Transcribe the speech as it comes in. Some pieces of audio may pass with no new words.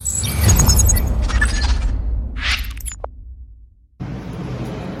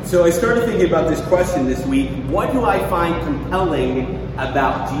So I started thinking about this question this week. What do I find compelling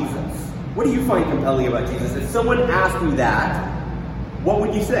about Jesus? What do you find compelling about Jesus? If someone asked you that, what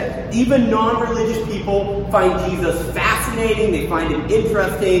would you say? Even non-religious people find Jesus fascinating. They find him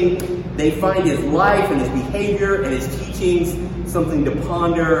interesting. They find his life and his behavior and his teachings something to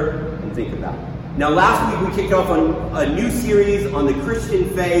ponder and think about. Now, last week we kicked off on a new series on the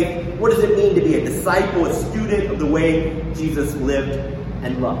Christian faith. What does it mean to be a disciple, a student of the way Jesus lived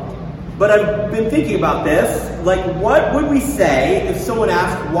and loved? But I've been thinking about this. Like, what would we say if someone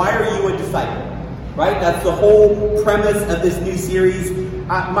asked, why are you a disciple? Right? That's the whole premise of this new series.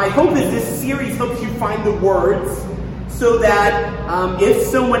 My hope is this series helps you find the words so that if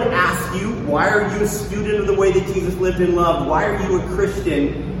someone asks you, why are you a student of the way that Jesus lived and loved? Why are you a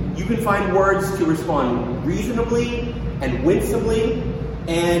Christian? You can find words to respond reasonably and winsomely,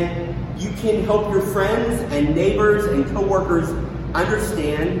 and you can help your friends and neighbors and coworkers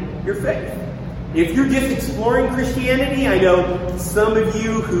understand your faith. If you're just exploring Christianity, I know some of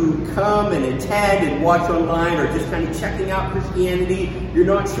you who come and attend and watch online are just kind of checking out Christianity. You're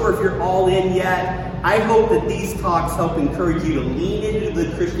not sure if you're all in yet. I hope that these talks help encourage you to lean into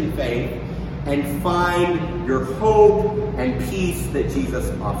the Christian faith and find your hope and peace that Jesus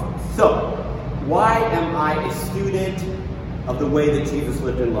offers. So, why am I a student of the way that Jesus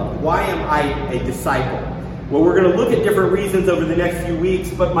lived and loved? Why am I a disciple? Well, we're going to look at different reasons over the next few weeks,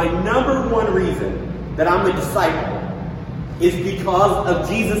 but my number one reason that I'm a disciple is because of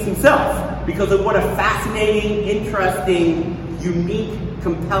Jesus himself, because of what a fascinating, interesting, unique,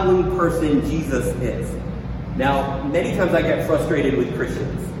 compelling person Jesus is. Now, many times I get frustrated with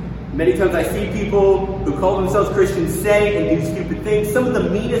Christians. Many times I see people who call themselves Christians say and do stupid things. Some of the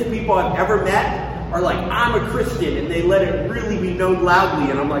meanest people I've ever met are like, I'm a Christian, and they let it really be known loudly,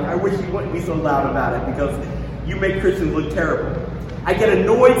 and I'm like, I wish you wouldn't be so loud about it, because you make Christians look terrible. I get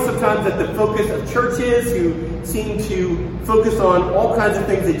annoyed sometimes at the focus of churches who seem to focus on all kinds of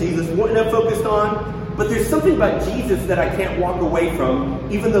things that Jesus wouldn't have focused on. But there's something about Jesus that I can't walk away from.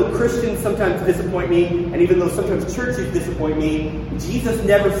 Even though Christians sometimes disappoint me, and even though sometimes churches disappoint me, Jesus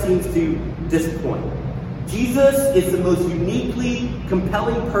never seems to disappoint. Jesus is the most uniquely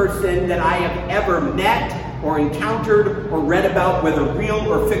compelling person that I have ever met or encountered or read about, whether real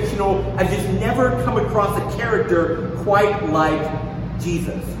or fictional. I've just never come across a character quite like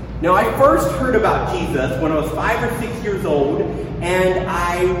Jesus. Now, I first heard about Jesus when I was 5 or 6 years old, and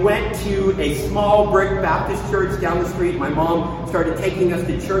I went to a small brick Baptist church down the street. My mom started taking us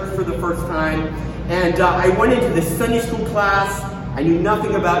to church for the first time, and I went into this Sunday school class. I knew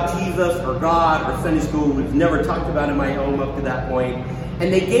nothing about Jesus or God or Sunday school. It was never talked about in my home up to that point.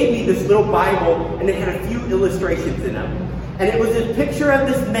 And they gave me this little Bible, and it had a few illustrations in them. And it was a picture of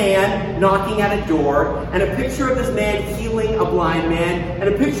this man knocking at a door, and a picture of this man healing a blind man, and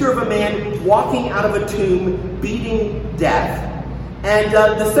a picture of a man walking out of a tomb beating death. And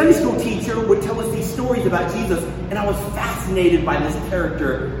the Sunday school teacher would tell us these stories about Jesus, and I was fascinated by this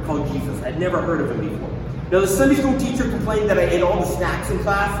character called Jesus. I'd never heard of him before. Now, the Sunday school teacher complained that I ate all the snacks in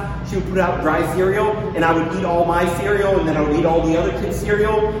class. She would put out dry cereal, and I would eat all my cereal, and then I would eat all the other kids'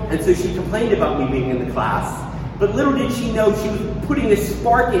 cereal. And so she complained about me being in the class. But little did she know she was putting this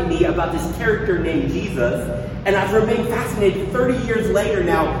spark in me about this character named Jesus. And I've remained fascinated 30 years later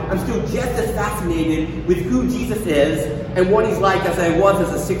now. I'm still just as fascinated with who Jesus is and what he's like as I was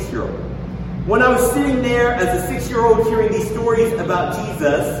as a 6-year-old. When I was sitting there as a 6-year-old hearing these stories about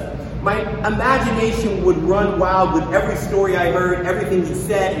Jesus, my imagination would run wild with every story I heard, everything he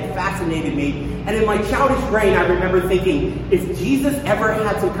said. It fascinated me. And in my childish brain, I remember thinking, if Jesus ever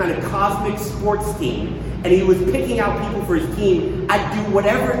had some kind of cosmic sports team, and he was picking out people for his team, I'd do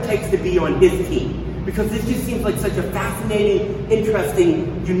whatever it takes to be on his team. Because this just seems like such a fascinating,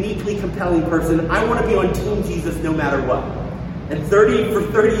 interesting, uniquely compelling person. I want to be on Team Jesus no matter what. And for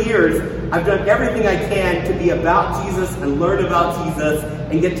 30 years, I've done everything I can to be about Jesus and learn about Jesus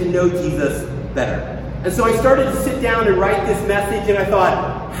and get to know Jesus better. And so I started to sit down and write this message, and I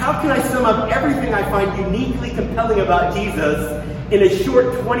thought, how can I sum up everything I find uniquely compelling about Jesus in a short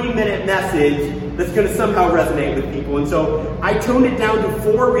 20-minute message that's going to somehow resonate with people? And so I toned it down to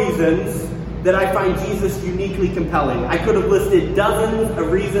 4 reasons that I find Jesus uniquely compelling. I could have listed dozens of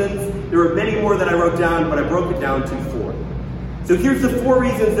reasons. There were many more that I wrote down, but I broke it down to 4. So here's the 4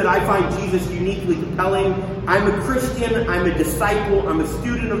 reasons that I find Jesus uniquely compelling. I'm a Christian, I'm a disciple, I'm a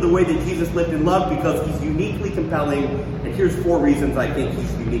student of the way that Jesus lived and loved because he's uniquely compelling. And here's 4 reasons I think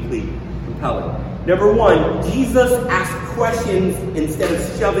he's uniquely compelling. Number 1, Jesus asked questions instead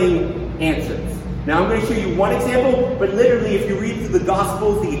of shoving answers. Now I'm going to show you one example, but literally if you read through the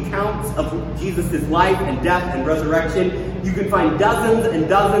Gospels, the accounts of Jesus' life and death and resurrection, you can find dozens and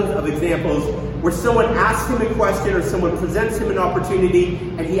dozens of examples where someone asks him a question or someone presents him an opportunity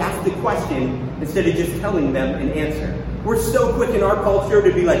and he asks the question instead of just telling them an answer. We're so quick in our culture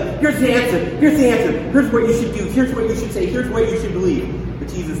to be like, here's the answer, here's what you should do, here's what you should say, here's what you should believe. But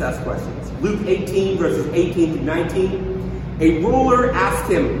Jesus asked questions. Luke 18, verses 18 to 19. A ruler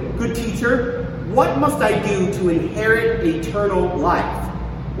asked him, "Good teacher, what must I do to inherit eternal life?"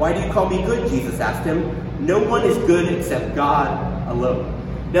 "Why do you call me good?" Jesus asked him. "No one is good except God alone."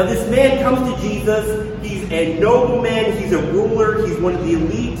 Now this man comes to Jesus. He's a nobleman. He's a ruler. He's one of the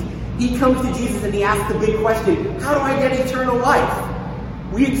elite. He comes to Jesus and he asks the big question, how do I get eternal life?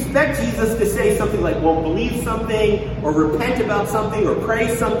 We expect Jesus to say something like, well, believe something, or repent about something, or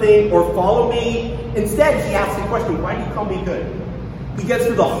pray something, or follow me. Instead, he asks the question, why do you call me good? He gets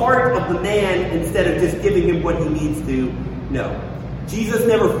to the heart of the man instead of just giving him what he needs to know. Jesus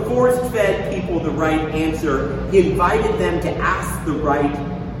never force-fed people the right answer. He invited them to ask the right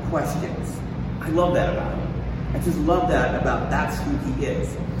questions. I love that about him. I just love that about that's who he is.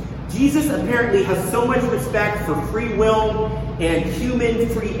 Jesus apparently has so much respect for free will and human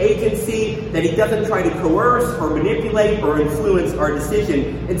free agency that he doesn't try to coerce or manipulate or influence our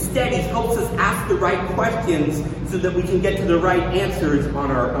decision. Instead, he helps us ask the right questions so that we can get to the right answers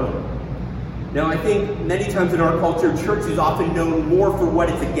on our own. Now, I think many times in our culture, church is often known more for what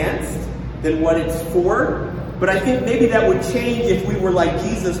it's against than what it's for. But I think maybe that would change if we were like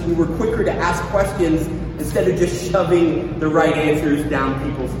Jesus. We were quicker to ask questions instead of just shoving the right answers down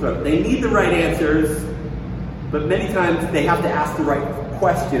people's throats. They need the right answers, but many times they have to ask the right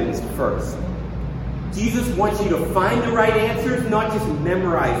questions first. Jesus wants you to find the right answers, not just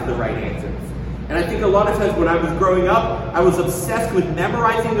memorize the right answers. And I think a lot of times when I was growing up, I was obsessed with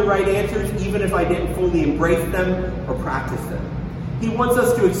memorizing the right answers, even if I didn't fully embrace them or practice them. He wants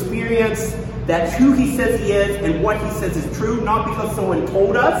us to experience that who he says he is and what he says is true, not because someone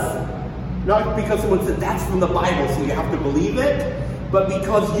told us, not because someone said that's from the Bible, so you have to believe it, but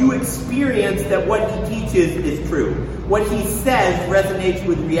because you experience that what he teaches is true. What he says resonates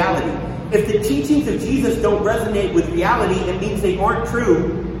with reality. If the teachings of Jesus don't resonate with reality, it means they aren't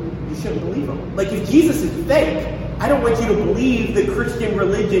true. You shouldn't believe them. Like if Jesus is fake, I don't want you to believe the Christian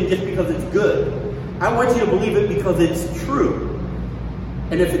religion just because it's good. I want you to believe it because it's true.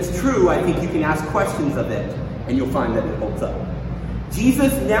 And if it's true, I think you can ask questions of it, and you'll find that it holds up.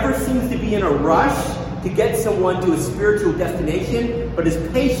 Jesus never seems to be in a rush to get someone to a spiritual destination, but is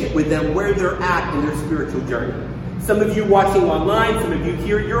patient with them where they're at in their spiritual journey. Some of you watching online, some of you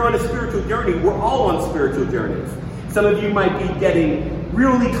here, you're on a spiritual journey. We're all on spiritual journeys. Some of you might be getting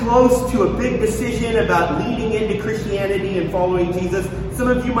really close to a big decision about leading into Christianity and following Jesus. Some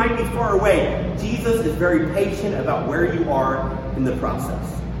of you might be far away. Jesus is very patient about where you are in the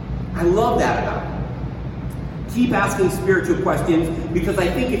process. I love that about him. Keep asking spiritual questions, because I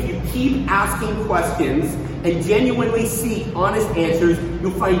think if you keep asking questions and genuinely seek honest answers,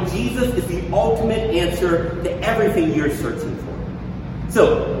 you'll find Jesus is the ultimate answer to everything you're searching for.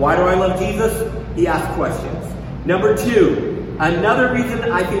 So, why do I love Jesus? He asks questions. Number two, another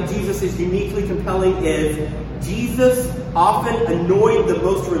reason I think Jesus is uniquely compelling is Jesus often annoyed the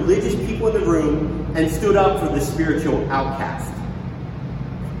most religious people in the room and stood up for the spiritual outcast.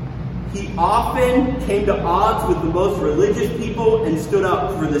 He often came to odds with the most religious people and stood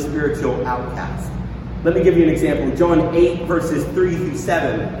up for the spiritual outcast. Let me give you an example. John 8, verses 3 through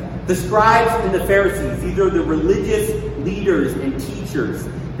 7. The scribes and the Pharisees, these are the religious leaders and teachers.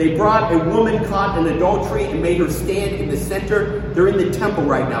 They brought a woman caught in adultery and made her stand in the center. They're in the temple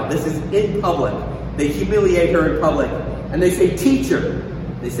right now. This is in public. They humiliate her in public. And they say, "Teacher,"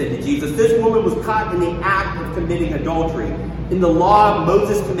 they said to Jesus, "this woman was caught in the act of committing adultery. In the law,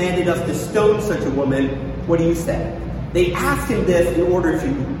 Moses commanded us to stone such a woman. What do you say?" They asked him this in order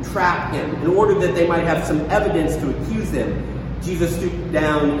to trap him, in order that they might have some evidence to accuse him. Jesus stooped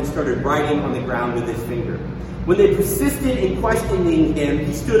down and started writing on the ground with his finger. When they persisted in questioning him,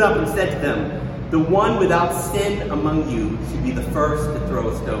 he stood up and said to them, "The one without sin among you should be the first to throw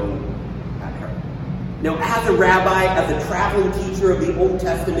a stone at her." Now, as a rabbi, as a traveling teacher of the Old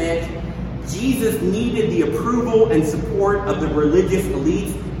Testament, Jesus needed the approval and support of the religious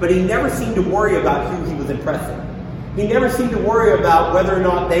elites, but he never seemed to worry about who he was impressing. He never seemed to worry about whether or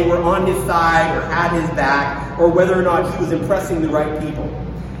not they were on his side or had his back, or whether or not he was impressing the right people.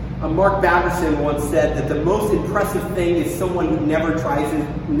 Mark Batterson once said that the most impressive thing is someone who never tries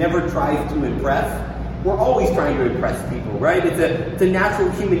to impress. We're always trying to impress people, right? It's a natural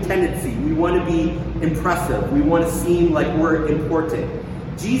human tendency. We want to be impressive. We want to seem like we're important.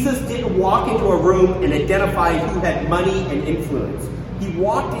 Jesus didn't walk into a room and identify who had money and influence. He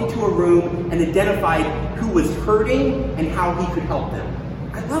walked into a room and identified who was hurting and how he could help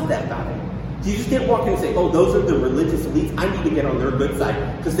them. I love that about him. Jesus didn't walk in and say, oh, those are the religious elites. I need to get on their good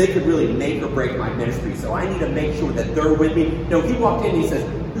side because they could really make or break my ministry. So I need to make sure that they're with me. No, he walked in and he says,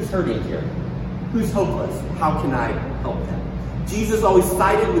 who's hurting here? Who's hopeless? How can I help them? Jesus always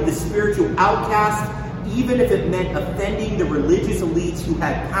sided with the spiritual outcast, even if it meant offending the religious elites who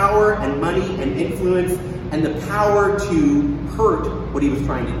had power and money and influence and the power to hurt what he was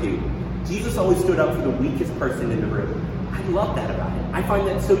trying to do. Jesus always stood up for the weakest person in the room. I love that about him. I find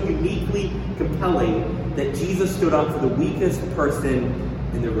that so uniquely compelling that Jesus stood up for the weakest person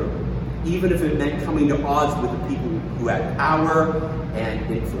in the room, even if it meant coming to odds with the people who had power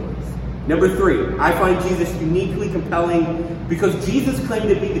and influence. Number 3, I find Jesus uniquely compelling because Jesus claimed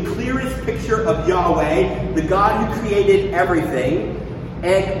to be the clearest picture of Yahweh, the God who created everything.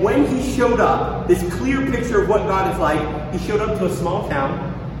 And when he showed up, this clear picture of what God is like, he showed up to a small town,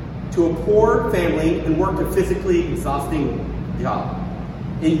 to a poor family, and worked a physically exhausting job.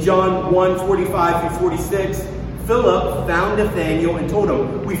 In John 1:45-46, Philip found Nathanael and told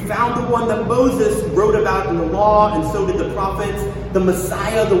him, we found the one that Moses wrote about in the law, and so did the prophets, the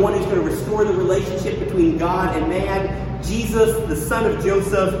Messiah, the one who's going to restore the relationship between God and man, Jesus, the son of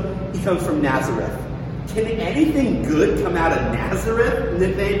Joseph. He comes from Nazareth. Can anything good come out of Nazareth?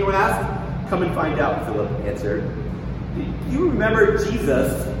 Nathanael asked. Come and find out, Philip answered. Do you remember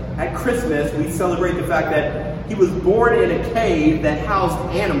Jesus? At Christmas, we celebrate the fact that he was born in a cave that housed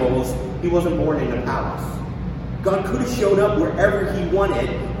animals. He wasn't born in a palace. God could have shown up wherever he wanted.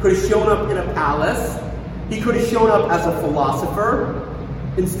 Could have shown up in a palace. He could have shown up as a philosopher.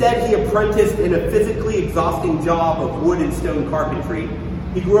 Instead, he apprenticed in a physically exhausting job of wood and stone carpentry.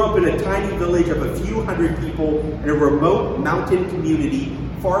 He grew up in a tiny village of a few hundred people in a remote mountain community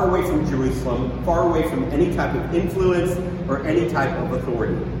far away from Jerusalem, far away from any type of influence or any type of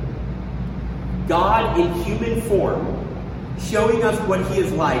authority. God in human form, showing us what he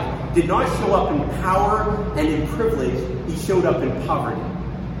is like, did not show up in power and in privilege. He showed up in poverty.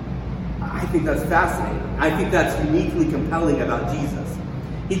 I think that's fascinating. I think that's uniquely compelling about Jesus.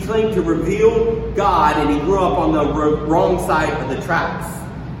 He claimed to reveal God, and he grew up on the wrong side of the tracks.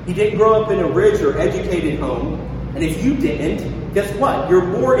 He didn't grow up in a rich or educated home. And if you didn't, guess what? You're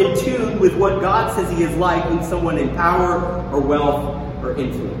more in tune with what God says he is like than someone in power or wealth or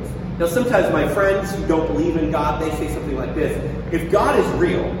influence. Now, sometimes my friends who don't believe in God, they say something like this. If God is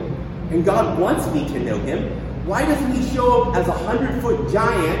real and God wants me to know him, why doesn't he show up as a 100-foot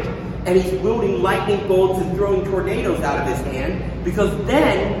giant and he's wielding lightning bolts and throwing tornadoes out of his hand? Because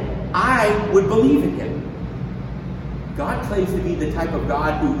then I would believe in him. God claims to be the type of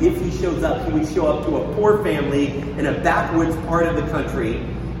God who, if he shows up, he would show up to a poor family in a backwoods part of the country.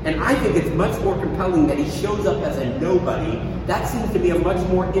 And I think it's much more compelling that he shows up as a nobody. That seems to be a much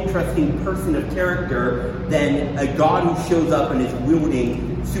more interesting person of character than a God who shows up and is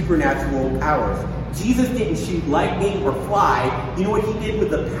wielding supernatural powers. Jesus didn't shoot lightning or fly. You know what he did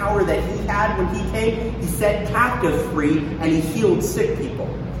with the power that he had when he came? He set captives free and he healed sick people.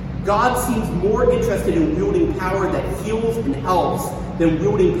 God seems more interested in wielding power that heals and helps than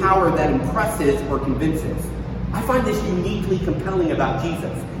wielding power that impresses or convinces. I find this uniquely compelling about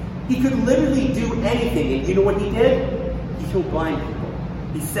Jesus. He could literally do anything, and you know what he did? He healed blind people.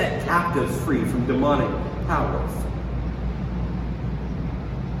 He set captives free from demonic powers.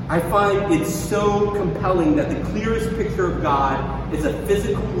 I find it so compelling that the clearest picture of God is a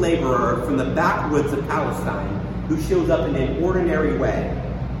physical laborer from the backwoods of Palestine who shows up in an ordinary way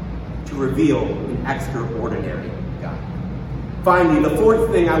to reveal an extraordinary God. Finally, the fourth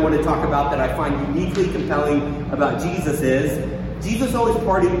thing I want to talk about that I find uniquely compelling about Jesus is Jesus always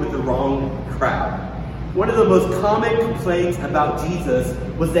partied with the wrong crowd. One of the most common complaints about Jesus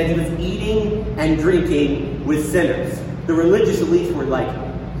was that he was eating and drinking with sinners. The religious elites were like,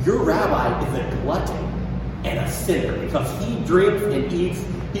 your rabbi is a glutton and a sinner because he drinks and eats,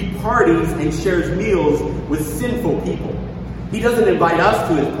 he parties and shares meals with sinful people. He doesn't invite us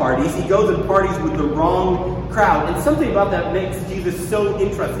to his parties. He goes and parties with the wrong crowd. And something about that makes Jesus so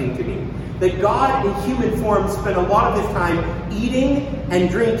interesting to me. That God in human form spent a lot of his time eating and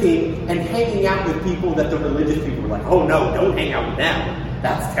drinking and hanging out with people that the religious people were like, oh no, don't hang out with them.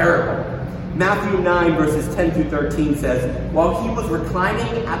 That's terrible. Matthew 9 verses 10 through 13 says, while he was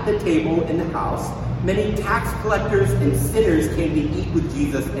reclining at the table in the house, many tax collectors and sinners came to eat with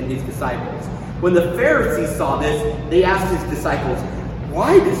Jesus and his disciples. When the Pharisees saw this, they asked his disciples,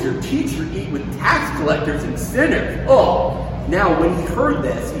 why does your teacher eat with tax collectors and sinners? Oh, now when he heard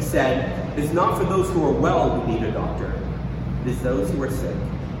this, he said, it is not for those who are well who need a doctor. It is those who are sick.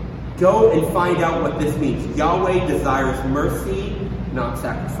 Go and find out what this means. Yahweh desires mercy, not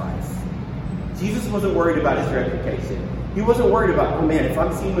sacrifice. Jesus wasn't worried about his reputation. He wasn't worried about, oh man, if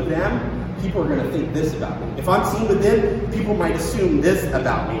I'm seen with them, people are going to think this about me. If I'm seen with them, people might assume this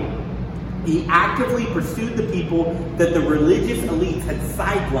about me. He actively pursued the people that the religious elites had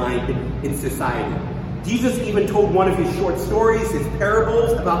sidelined in society. Jesus even told one of his short stories, his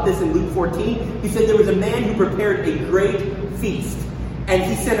parables, about this in Luke 14. He said there was a man who prepared a great feast. And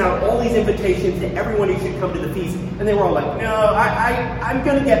he sent out all these invitations to everyone who should come to the feast. And they were all like, no, I'm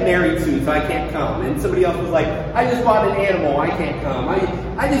going to get married soon, so I can't come. And somebody else was like, I just bought an animal, I can't come.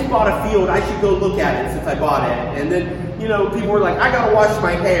 I just bought a field, I should go look at it since I bought it. And then, people were like, I got to wash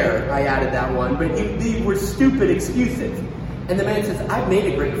my hair. I added that one. But these were stupid excuses. And the man says, I've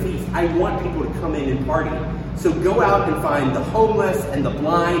made a great feast. I want people to come in and party. So go out and find the homeless and the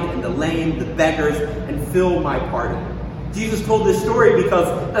blind and the lame, the beggars, and fill my party. Jesus told this story because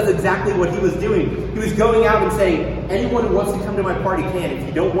that's exactly what he was doing. He was going out and saying, anyone who wants to come to my party can. If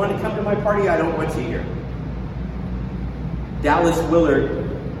you don't want to come to my party, I don't want you here. Dallas Willard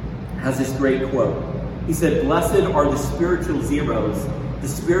has this great quote. He said, blessed are the spiritual zeros, the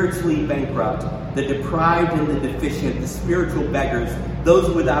spiritually bankrupt, the deprived and the deficient, the spiritual beggars,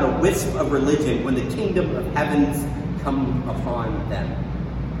 those without a wisp of religion when the kingdom of heavens come upon them.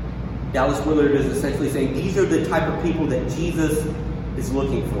 Dallas Willard is essentially saying these are the type of people that Jesus is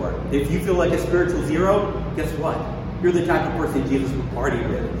looking for. If you feel like a spiritual zero, guess what? You're the type of person Jesus would party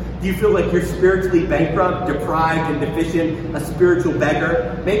with. Do you feel like you're spiritually bankrupt, deprived, and deficient, a spiritual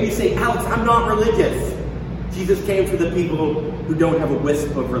beggar? Maybe you say, Alex, I'm not religious. Jesus came for the people who don't have a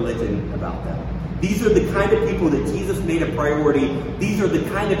wisp of religion about them. These are the kind of people that Jesus made a priority. These are the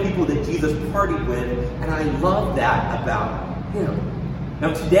kind of people that Jesus partied with, and I love that about him.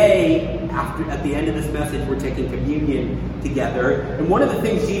 Now today, at the end of this message, we're taking communion together. And one of the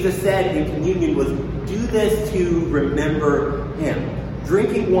things Jesus said in communion was, do this to remember him.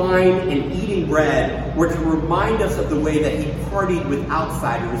 Drinking wine and eating bread were to remind us of the way that he partied with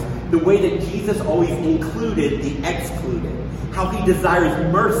outsiders, the way that Jesus always included the excluded, how he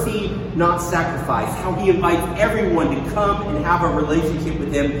desires mercy, not sacrifice, how he invites everyone to come and have a relationship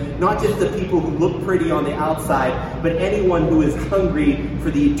with him, not just the people who look pretty on the outside, but anyone who is hungry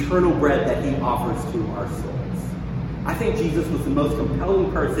for the eternal bread that he offers to our souls. I think Jesus was the most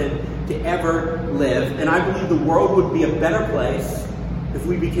compelling person to ever live, and I believe the world would be a better place if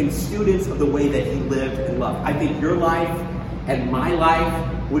we became students of the way that he lived and loved. I think your life and my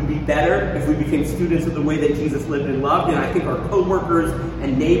life would be better if we became students of the way that Jesus lived and loved. And I think our co-workers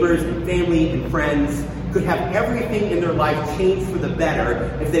and neighbors and family and friends could have everything in their life changed for the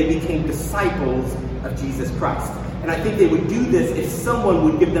better if they became disciples of Jesus Christ. And I think they would do this if someone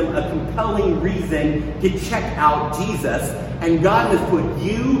would give them a compelling reason to check out Jesus. And God has put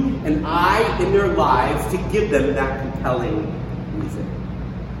you and I in their lives to give them that compelling reason.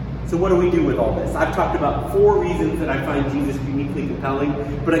 So what do we do with all this? I've talked about 4 reasons that I find Jesus uniquely compelling,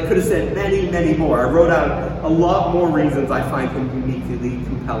 but I could have said many, many more. I wrote out a lot more reasons I find him uniquely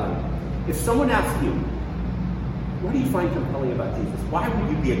compelling. If someone asks you, what do you find compelling about Jesus? Why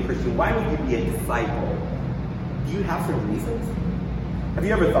would you be a Christian? Why would you be a disciple? Do you have some reasons? Have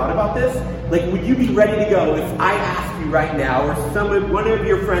you ever thought about this? Like, would you be ready to go if I asked you right now, or one of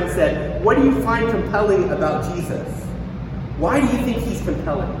your friends said, what do you find compelling about Jesus? Why do you think he's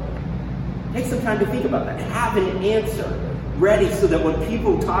compelling? Take some time to think about that. Have an answer ready so that when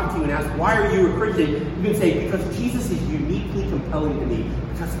people talk to you and ask, why are you a Christian? You can say, because Jesus is uniquely compelling to me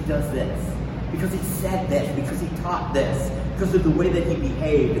because he does this, because he said this, because he taught this, because of the way that he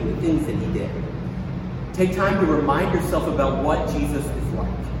behaved and the things that he did. Take time to remind yourself about what Jesus is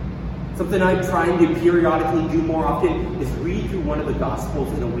like. Something I'm trying to periodically do more often is read through one of the Gospels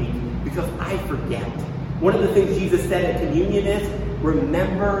in a week because I forget. One of the things Jesus said at communion is,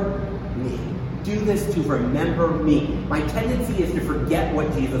 remember me. Do this to remember me. My tendency is to forget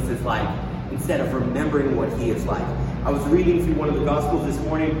what Jesus is like instead of remembering what he is like. I was reading through one of the Gospels this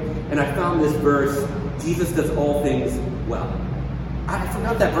morning and I found this verse, Jesus does all things well. I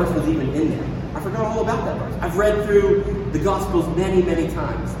forgot that verse was even in there. I forgot all about that verse. I've read through the Gospels many, many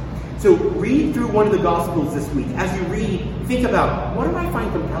times. So read through one of the Gospels this week. As you read, think about, what do I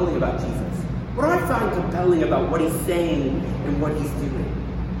find compelling about Jesus? What do I find compelling about what he's saying and what he's doing?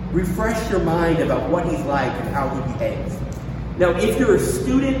 Refresh your mind about what he's like and how he behaves. Now, if you're a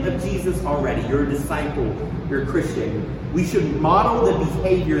student of Jesus already, you're a disciple, you're a Christian, we should model the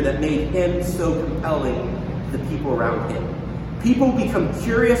behavior that made him so compelling to the people around him. People become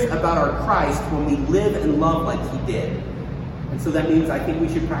curious about our Christ when we live and love like he did. And so that means I think we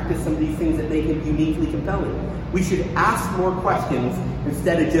should practice some of these things that make him uniquely compelling. We should ask more questions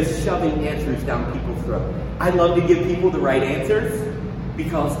instead of just shoving answers down people's throats. I love to give people the right answers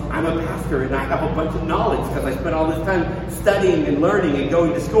because I'm a pastor and I have a bunch of knowledge because I spent all this time studying and learning and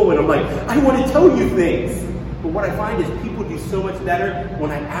going to school, and I'm like, I want to tell you things. But what I find is people do so much better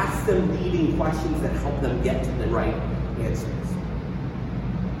when I ask them leading questions that help them get to the right answers.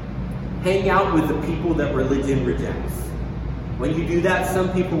 Hang out with the people that religion rejects. When you do that,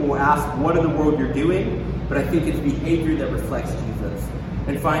 some people will ask, what in the world you're doing? But I think it's behavior that reflects Jesus.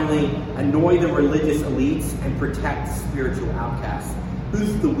 And finally, annoy the religious elites and protect spiritual outcasts.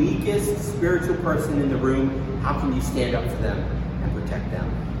 Who's the weakest spiritual person in the room? How can you stand up for them and protect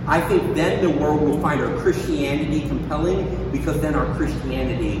them? I think then the world will find our Christianity compelling, because then our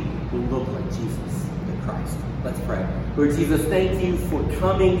Christianity will look like Jesus, the Christ. Let's pray. Lord Jesus, thank you for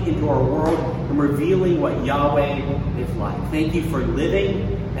coming into our world and revealing what Yahweh is like. Thank you for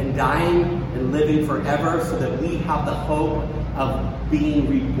living and dying and living forever so that we have the hope of being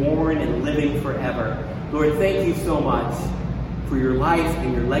reborn and living forever. Lord, thank you so much for your life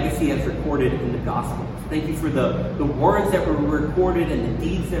and your legacy as recorded in the Gospels. Thank you for the words that were recorded and the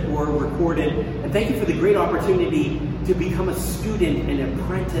deeds that were recorded. And thank you for the great opportunity to become a student and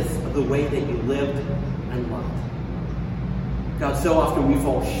apprentice of the way that you lived and loved. God, so often we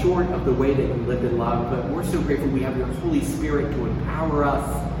fall short of the way that you lived and loved, but we're so grateful we have your Holy Spirit to empower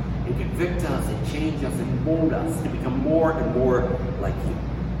us and convict us and change us and mold us to become more and more like you.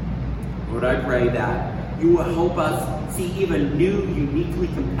 Lord, I pray that you will help us see even new, uniquely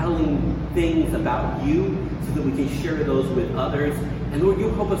compelling things about you so that we can share those with others. And Lord,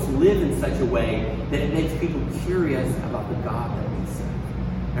 you'll help us live in such a way that it makes people curious about the God that we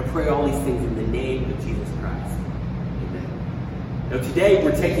serve. I pray all these things in the name of Jesus Christ. Amen. Now today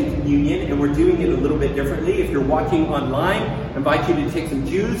we're taking communion and we're doing it a little bit differently. If you're watching online, I invite you to take some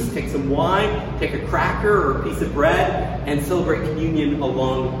juice, take some wine, take a cracker or a piece of bread, and celebrate communion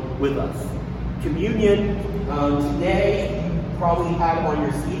along with us. Communion, today you probably have on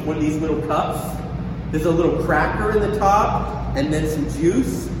your seat one of these little cups. There's a little cracker in the top and then some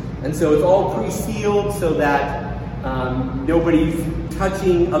juice. And so it's all pre-sealed so that nobody's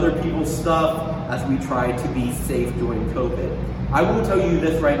touching other people's stuff as we try to be safe during COVID. I will tell you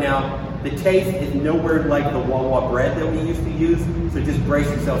this right now, the taste is nowhere like the Wawa bread that we used to use, so just brace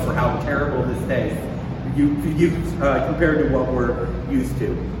yourself for how terrible this tastes compared to what we're used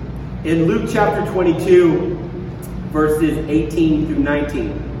to. In Luke chapter 22, verses 18 through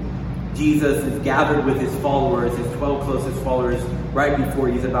 19, Jesus is gathered with his followers, his 12 closest followers, right before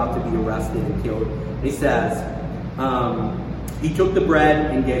he's about to be arrested and killed. And he says, he took the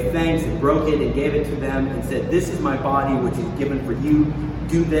bread and gave thanks and broke it and gave it to them and said, "This is my body which is given for you.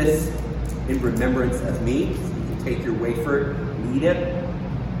 Do this in remembrance of me." So you can take your wafer and eat it.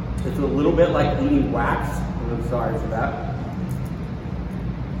 It's a little bit like eating wax. I'm sorry for that.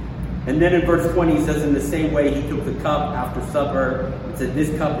 And then in verse 20, he says, in the same way, he took the cup after supper and said,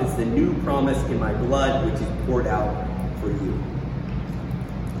 "This cup is the new promise in my blood, which is poured out for you."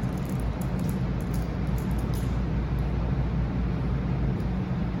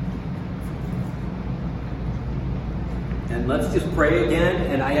 And let's just pray again.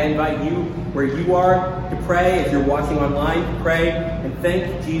 And I invite you, where you are, to pray. If you're watching online, to pray and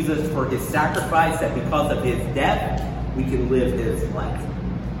thank Jesus for his sacrifice, that because of his death, we can live his life.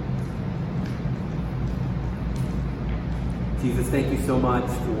 Jesus, thank you so much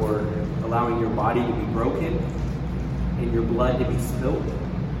for allowing your body to be broken and your blood to be spilled,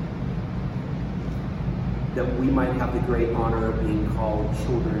 that we might have the great honor of being called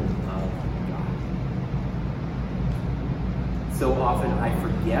children of God. So often I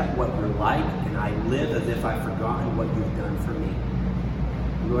forget what you're like, and I live as if I've forgotten what you've done for me.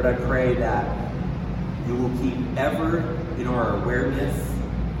 Lord, I pray that you will keep ever in our awareness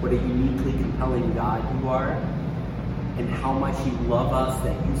what a uniquely compelling God you are, and how much you love us,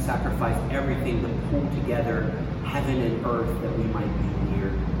 that you sacrifice everything to pull together heaven and earth that we might be near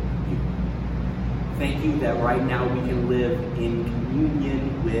you. Thank you that right now we can live in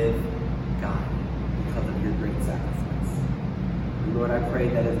communion with God because of your great sacrifice. And Lord, I pray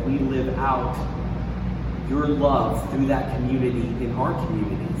that as we live out your love through that community in our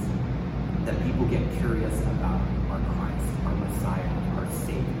communities, that people get curious about our Christ, our Messiah, our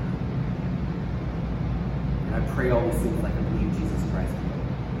Savior. And I pray all these things like I believe Jesus Christ.